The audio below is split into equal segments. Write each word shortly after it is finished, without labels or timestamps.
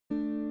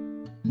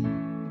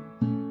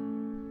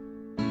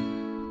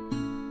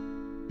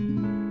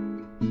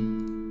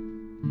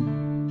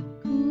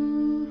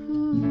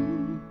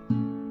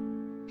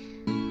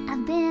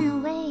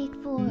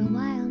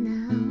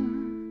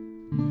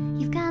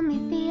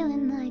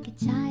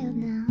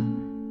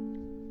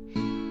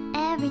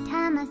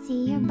time I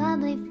see your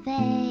bubbly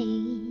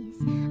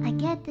face, I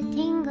get the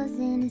tingles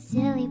in a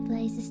silly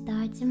place. It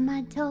starts in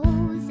my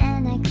toes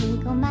and I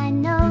crinkle my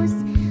nose.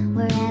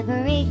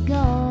 Wherever it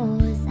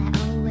goes, I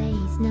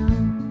always know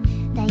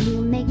that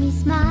you make me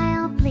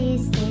smile.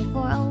 Please stay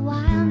for a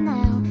while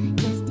now.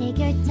 Just take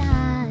your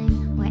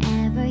time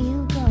wherever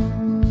you go.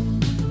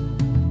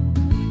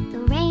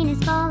 The rain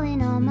is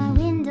falling on my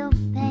window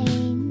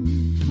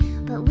pane,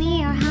 but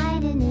we are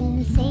hiding in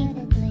a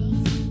safer place.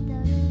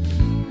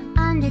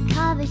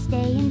 Undercover,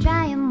 staying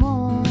dry and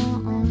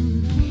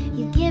warm.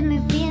 You give me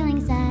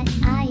feelings that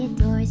I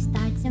adore. It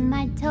starts in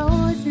my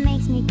toes,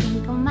 makes me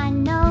crinkle my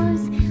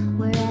nose.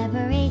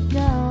 Wherever it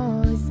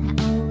goes, I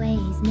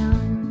always know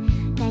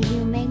that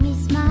you make me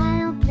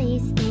smile.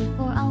 Please stay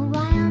for a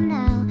while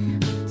now.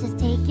 Just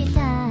take your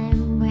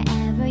time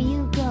wherever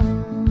you go.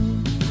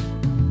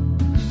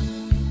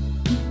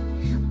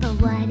 But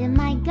what am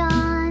I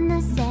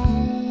gonna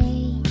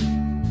say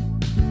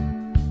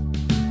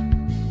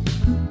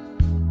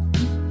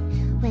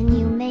when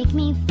you make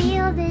me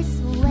feel this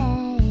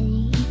way?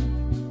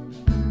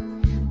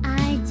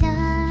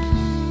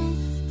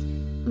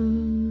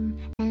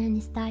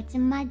 Starts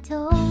in my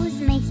toes,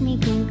 makes me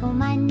crinkle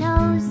my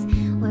nose.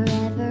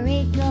 Wherever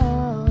it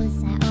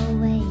goes, I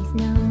always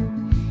know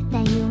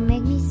that you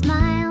make me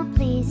smile.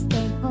 Please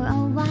stay for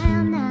a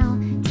while now.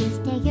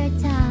 Just take your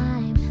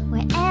time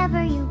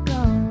wherever you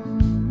go.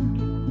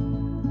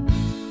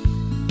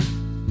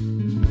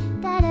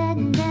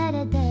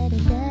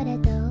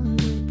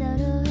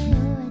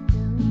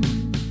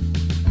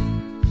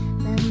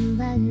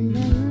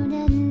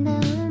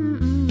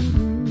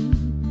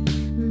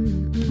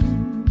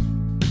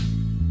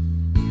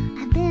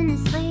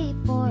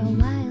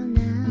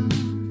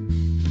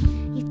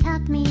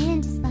 Me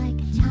in just like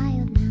a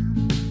child now,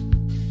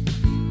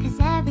 'cause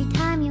every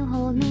time you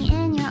hold me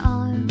in your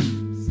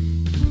arms,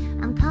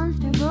 I'm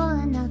comfortable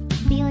enough to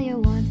feel your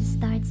warmth. It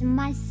starts in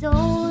my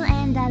soul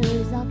and I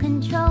lose all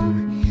control.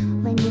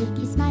 When you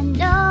kiss my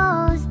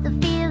nose, the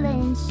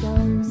feeling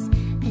shows,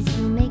 'cause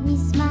you make me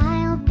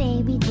smile.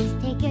 Baby, just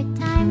take your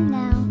time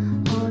now.